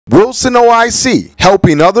Wilson OIC,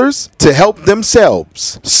 helping others to help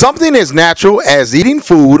themselves. Something as natural as eating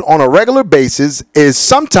food on a regular basis is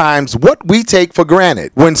sometimes what we take for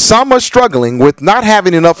granted when some are struggling with not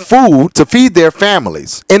having enough food to feed their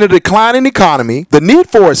families. In a declining economy, the need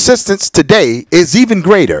for assistance today is even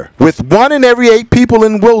greater, with 1 in every 8 people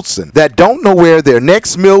in Wilson that don't know where their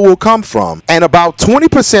next meal will come from, and about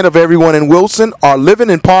 20% of everyone in Wilson are living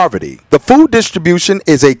in poverty. The food distribution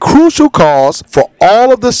is a crucial cause for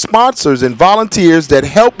all of the sponsors and volunteers that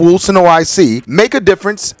help Wilson OIC make a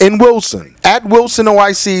difference in Wilson. At Wilson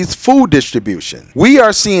OIC's food distribution, we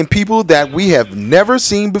are seeing people that we have never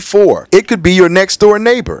seen before. It could be your next door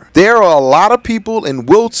neighbor. There are a lot of people in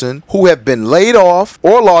Wilson who have been laid off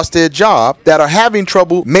or lost their job that are having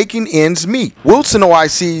trouble making ends meet. Wilson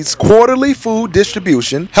OIC's quarterly food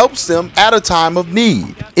distribution helps them at a time of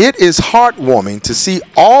need. It is heartwarming to see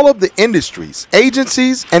all of the industries,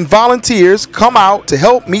 agencies, and volunteers come out to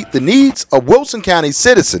help meet the needs of Wilson County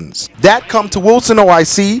citizens that come to Wilson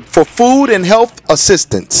OIC for food and health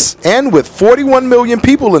assistance. And with 41 million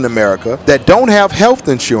people in America that don't have health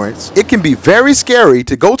insurance, it can be very scary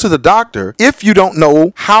to go to the doctor if you don't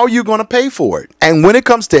know how you're going to pay for it. And when it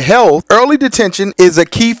comes to health, early detection is a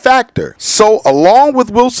key factor. So along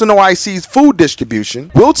with Wilson OIC's food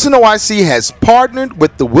distribution, Wilson OIC has partnered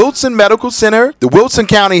with the Wilson Medical Center, the Wilson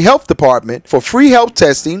County Health Department for free health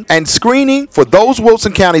testing and screening for those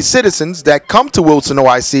Wilson County citizens that come to Wilson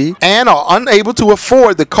OIC and are unable to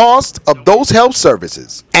afford the cost of those health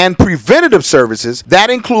services. And preventative services that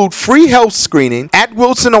include free health screening at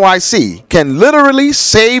Wilson OIC can literally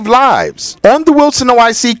save lives. On the Wilson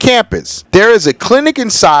OIC campus, there is a clinic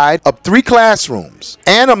inside of 3 classrooms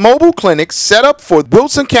and a mobile clinic set up for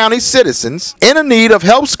Wilson County citizens in need of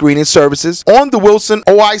health screening services on the Wilson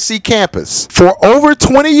OIC campus. For over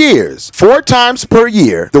 20 years, 4 times per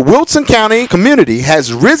year, the Wilson County community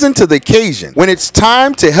has risen to the occasion when it's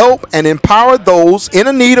time to help and empower those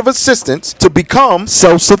in need of assistance to become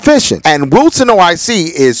self-sufficient. And Wilson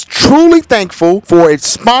OIC is truly thankful for its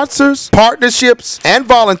sponsors, partnerships, and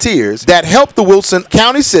volunteers that help the Wilson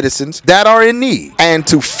County citizens that are in need and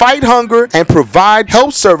to fight hunger and provide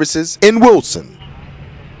health services in Wilson.